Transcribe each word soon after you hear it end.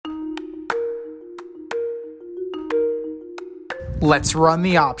Let's run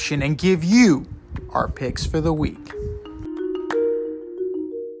the option and give you our picks for the week.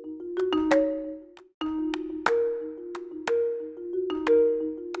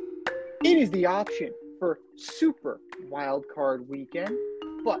 It is the option for Super Wild Card Weekend,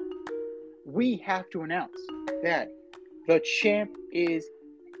 but we have to announce that the champ is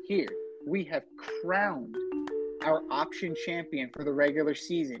here. We have crowned our option champion for the regular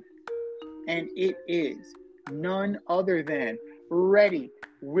season, and it is none other than Ready,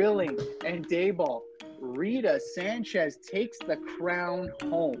 Willing, and Dayball. Rita Sanchez takes the crown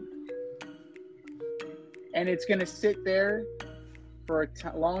home, and it's going to sit there for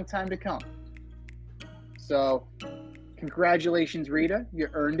a long time to come. So, congratulations, Rita. You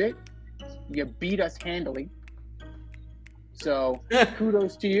earned it. You beat us handily. So,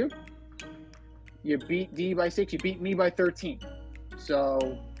 kudos to you. You beat D by 6. You beat me by 13.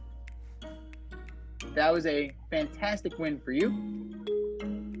 So, that was a fantastic win for you.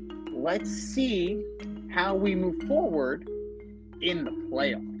 Let's see how we move forward in the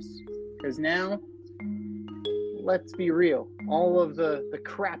playoffs. Because now, let's be real. All of the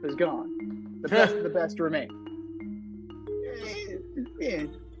crap is gone. The best of the best remain.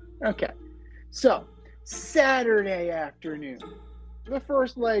 Okay. So, Saturday afternoon, the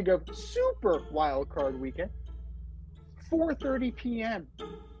first leg of Super Wildcard Weekend, 4:30 p.m.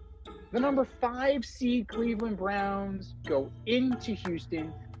 The number 5 seed Cleveland Browns go into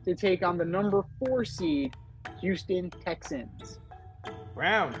Houston to take on the number 4 seed Houston Texans.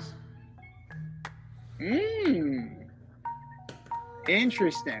 Browns.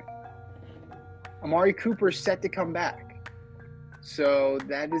 Interesting. Amari Cooper is set to come back. So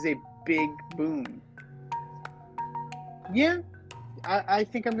that is a big boom. Yeah, I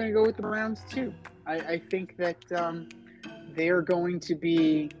think I'm going to go with the Browns too. I think that they are going to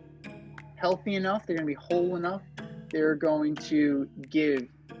be healthy enough. They're going to be whole enough. They're going to give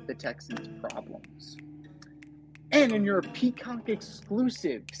the Texans problems. And in your Peacock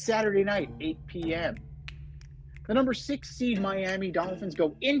exclusive, Saturday night, 8 p.m., the number 6 seed Miami Dolphins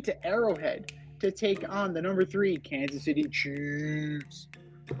go into Arrowhead to take on the number 3 Kansas City Chiefs.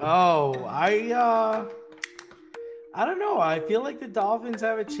 Oh, I don't know. I feel like the Dolphins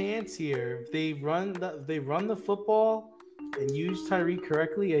have a chance here. If they run the football and use Tyreek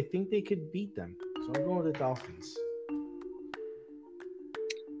correctly, I think they could beat them. So I'm going with the Dolphins.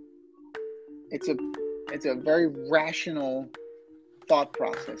 It's a very rational thought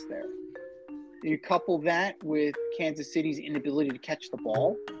process there. You couple that with Kansas City's inability to catch the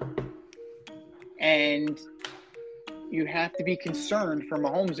ball, and you have to be concerned for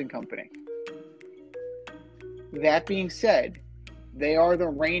Mahomes and company. That being said, they are the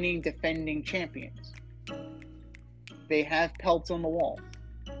reigning defending champions. They have pelts on the wall.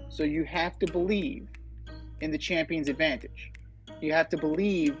 So you have to believe in the champion's advantage. You have to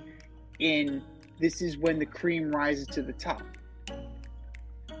believe in this is when the cream rises to the top.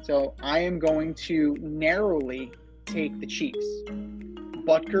 So I am going to narrowly take the Chiefs.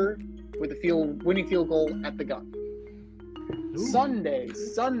 Butker with a winning field goal at the gun. Ooh. Sunday,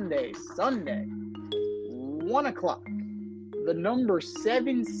 1 o'clock. The number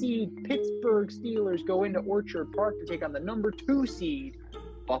 7 seed Pittsburgh Steelers go into Orchard Park to take on the number 2 seed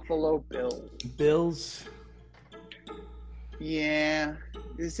Buffalo Bills. Bills. Yeah,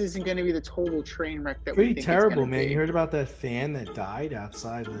 this isn't going to be the total train wreck that pretty we think terrible, it's man. be. You heard about that fan that died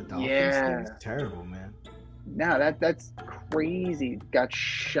outside of the Dolphins? Yeah, it's terrible, man. No, that's crazy. Got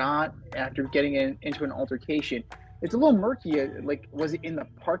shot after getting into an altercation. It's a little murky. Like, was it in the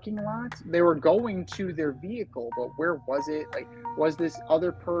parking lot? They were going to their vehicle, but where was it? Like, was this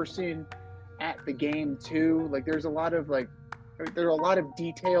other person at the game too? Like, there are a lot of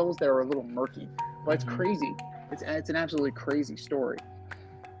details that are a little murky, but it's crazy. It's an absolutely crazy story.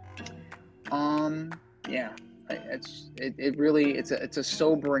 Yeah, it's a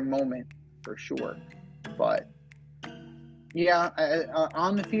sobering moment for sure. But yeah,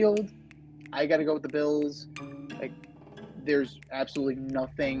 on the field, I got to go with the Bills. Like, there's absolutely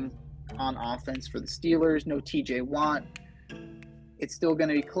nothing on offense for the Steelers. No TJ Watt. It's still going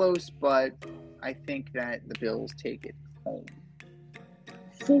to be close, but I think that the Bills take it home.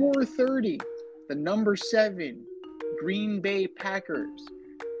 4:30, the number 7 Green Bay Packers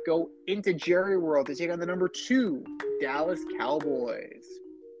go into Jerry World to take on the number 2 Dallas Cowboys.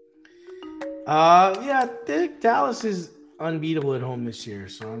 Yeah, Dallas is unbeatable at home this year,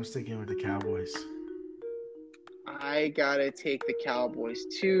 so I'm sticking with the Cowboys. I gotta take the Cowboys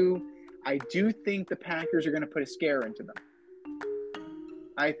too. I do think the Packers are going to put a scare into them.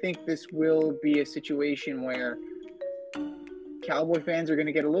 I think this will be a situation where Cowboy fans are going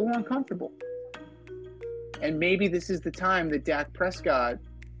to get a little uncomfortable. And maybe this is the time that Dak Prescott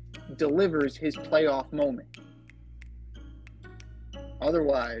delivers his playoff moment.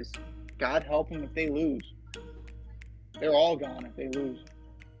 Otherwise, God help them if they lose. They're all gone if they lose.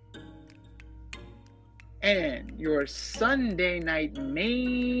 And your Sunday night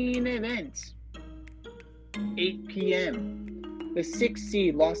main event, 8 p.m. The 6th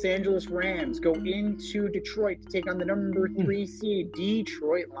seed Los Angeles Rams go into Detroit to take on the number 3 seed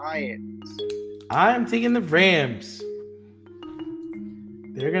Detroit Lions. I'm taking the Rams. I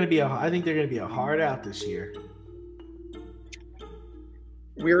think they're gonna be a hard out this year.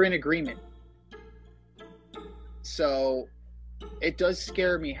 We're in agreement. So it does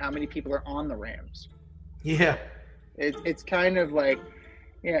scare me how many people are on the Rams. Yeah. It's kind of like,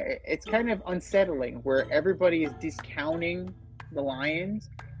 it's kind of unsettling where everybody is discounting the Lions,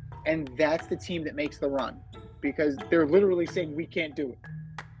 and that's the team that makes the run because they're literally saying we can't do it.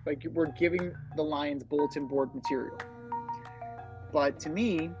 Like, we're giving the Lions bulletin board material. But to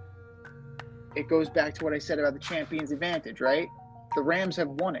me, it goes back to what I said about the champion's advantage, right? The Rams have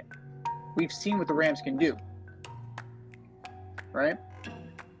won it. We've seen what the Rams can do, right?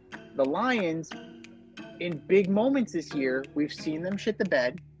 The Lions, in big moments this year, we've seen them shit the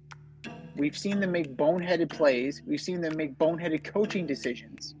bed. We've seen them make boneheaded plays. We've seen them make boneheaded coaching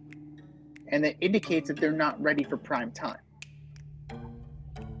decisions. And that indicates that they're not ready for prime time.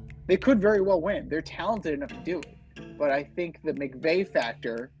 They could very well win. They're talented enough to do it. But I think the McVay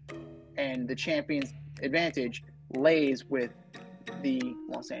factor and the champion's advantage lays with the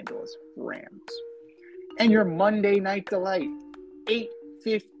Los Angeles Rams. And your Monday night delight,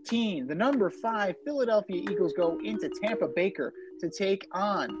 8:15. The number 5 Philadelphia Eagles go into Tampa Baker to take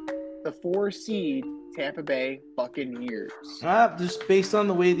on the 4 seed Tampa Bay Buccaneers. Just based on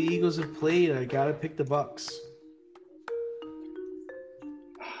the way the Eagles have played, I gotta pick the Bucs.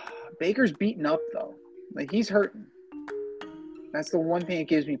 Baker's beaten up though. Like, he's hurting. That's the one thing that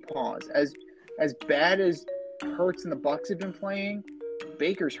gives me pause. As bad as Hurts and the Bucs have been playing,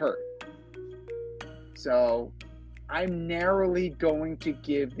 Baker's hurt. So I'm narrowly going to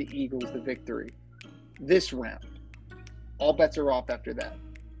give the Eagles the victory this round. All bets are off after that.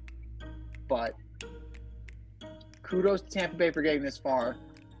 But kudos to Tampa Bay for getting this far.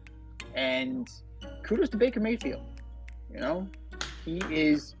 And kudos to Baker Mayfield. You know,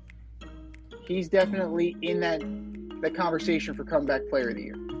 he's definitely in that conversation for comeback player of the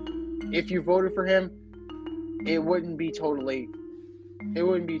year. If you voted for him, it wouldn't be totally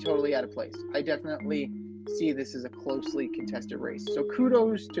out of place. I definitely see this as a closely contested race. So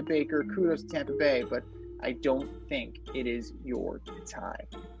kudos to Baker, kudos to Tampa Bay, but I don't think it is your time.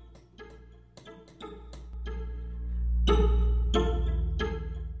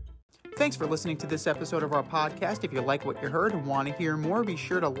 Thanks for listening to this episode of our podcast. If you like what you heard and want to hear more, be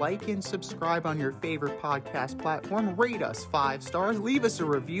sure to like and subscribe on your favorite podcast platform. Rate us 5 stars, leave us a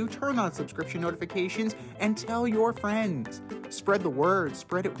review, turn on subscription notifications, and tell your friends. Spread the word,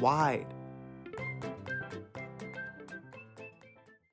 spread it wide.